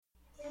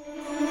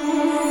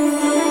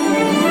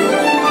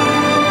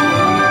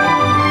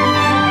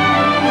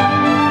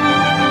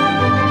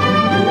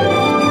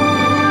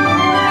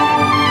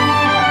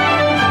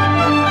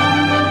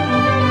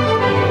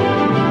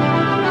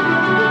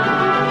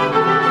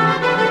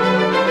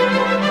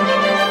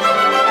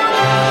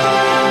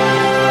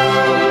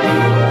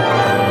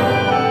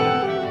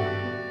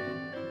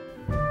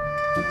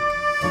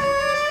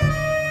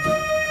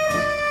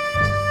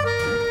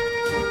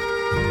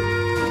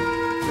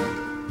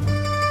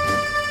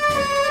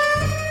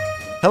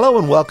Hello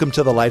and welcome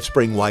to the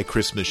Lifespring Why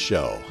Christmas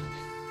show.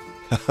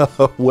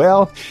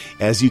 Well,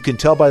 as you can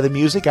tell by the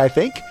music, I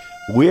think,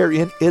 we're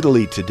in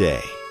Italy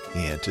today.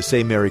 And to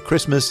say Merry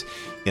Christmas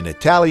in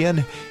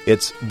Italian,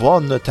 it's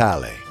Buon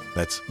Natale.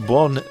 That's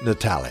Buon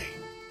Natale.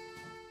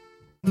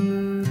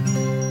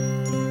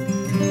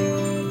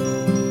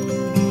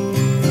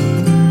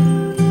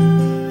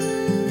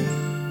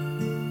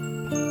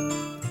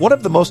 One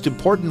of the most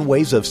important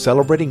ways of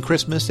celebrating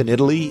Christmas in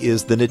Italy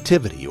is the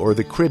nativity, or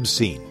the crib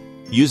scene.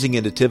 Using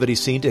a nativity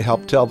scene to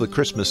help tell the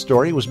Christmas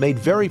story was made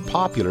very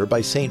popular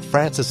by St.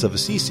 Francis of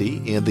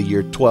Assisi in the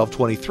year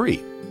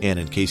 1223. And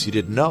in case you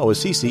didn't know,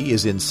 Assisi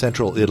is in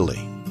central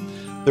Italy.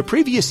 The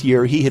previous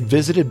year, he had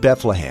visited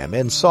Bethlehem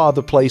and saw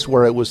the place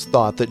where it was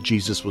thought that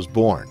Jesus was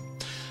born.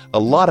 A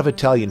lot of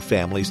Italian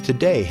families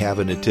today have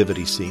a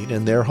nativity scene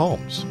in their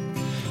homes.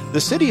 The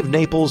city of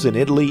Naples in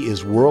Italy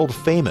is world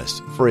famous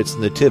for its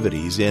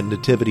nativities and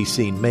nativity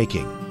scene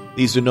making.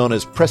 These are known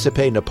as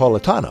Presepe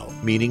Napolitano,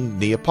 meaning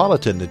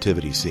Neapolitan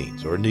nativity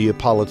scenes or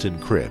Neapolitan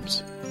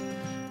cribs.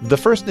 The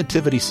first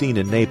nativity scene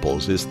in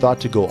Naples is thought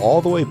to go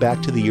all the way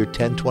back to the year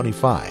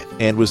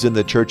 1025 and was in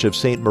the church of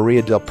St.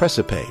 Maria del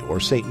Presepe, or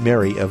St.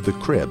 Mary of the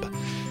Crib.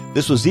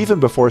 This was even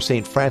before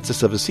St.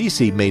 Francis of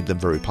Assisi made them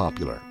very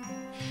popular.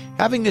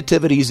 Having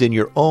nativities in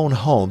your own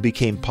home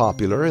became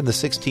popular in the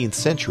 16th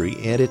century,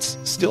 and it's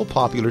still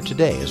popular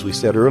today, as we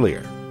said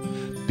earlier.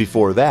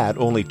 Before that,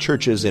 only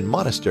churches and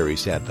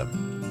monasteries had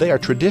them. They are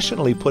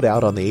traditionally put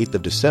out on the 8th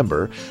of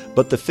December,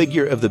 but the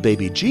figure of the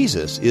baby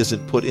Jesus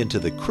isn't put into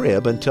the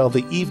crib until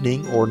the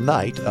evening or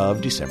night of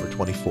December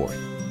 24th.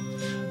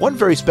 One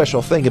very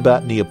special thing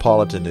about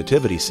Neapolitan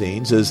nativity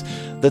scenes is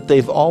that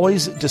they've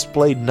always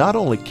displayed not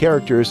only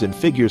characters and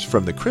figures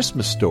from the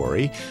Christmas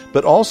story,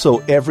 but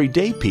also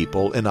everyday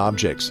people and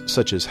objects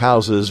such as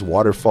houses,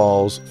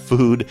 waterfalls,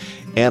 food,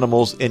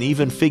 animals, and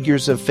even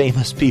figures of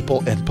famous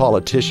people and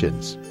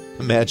politicians.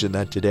 Imagine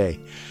that today.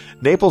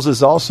 Naples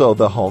is also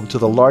the home to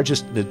the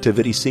largest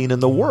nativity scene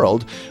in the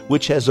world,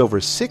 which has over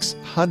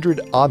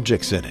 600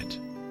 objects in it.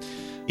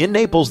 In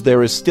Naples,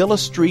 there is still a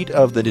street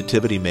of the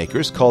nativity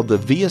makers called the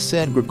Via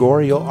San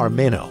Gregorio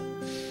Armeno.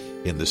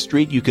 In the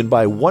street, you can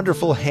buy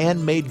wonderful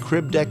handmade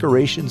crib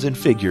decorations and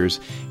figures,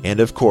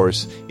 and of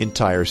course,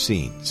 entire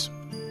scenes.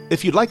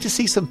 If you'd like to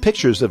see some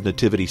pictures of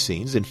nativity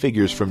scenes and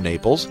figures from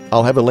Naples,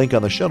 I'll have a link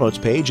on the show notes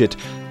page at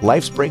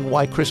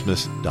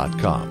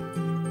lifespringwhychristmas.com.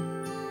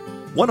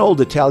 One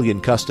old Italian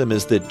custom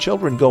is that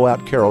children go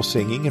out carol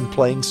singing and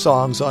playing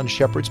songs on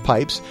shepherd's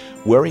pipes,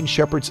 wearing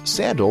shepherd's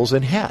sandals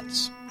and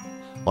hats.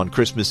 On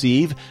Christmas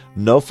Eve,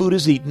 no food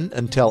is eaten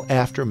until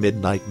after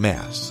midnight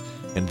Mass,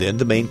 and then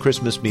the main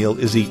Christmas meal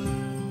is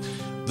eaten.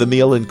 The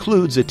meal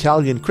includes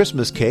Italian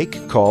Christmas cake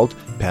called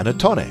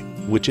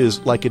panettone, which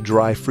is like a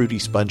dry, fruity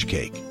sponge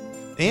cake.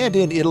 And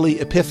in Italy,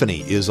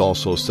 Epiphany is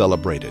also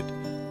celebrated.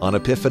 On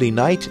Epiphany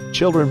night,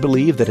 children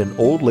believe that an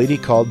old lady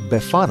called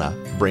Befana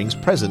brings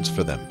presents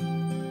for them.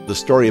 The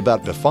story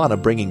about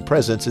Befana bringing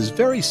presents is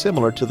very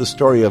similar to the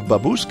story of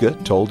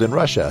Babushka told in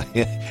Russia,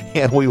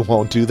 and we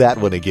won't do that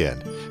one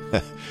again.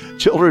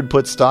 Children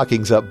put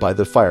stockings up by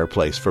the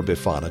fireplace for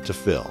Befana to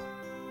fill.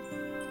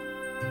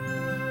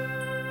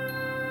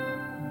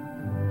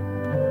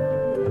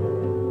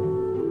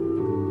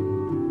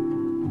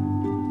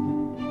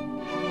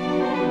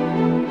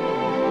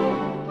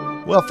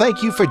 Well,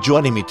 thank you for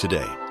joining me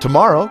today.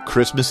 Tomorrow,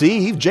 Christmas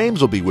Eve, James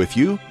will be with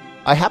you.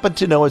 I happen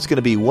to know it's going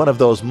to be one of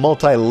those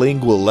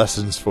multilingual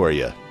lessons for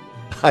you.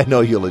 I know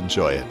you'll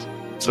enjoy it.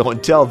 So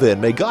until then,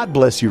 may God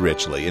bless you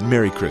richly, and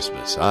Merry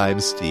Christmas. I'm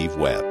Steve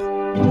Webb.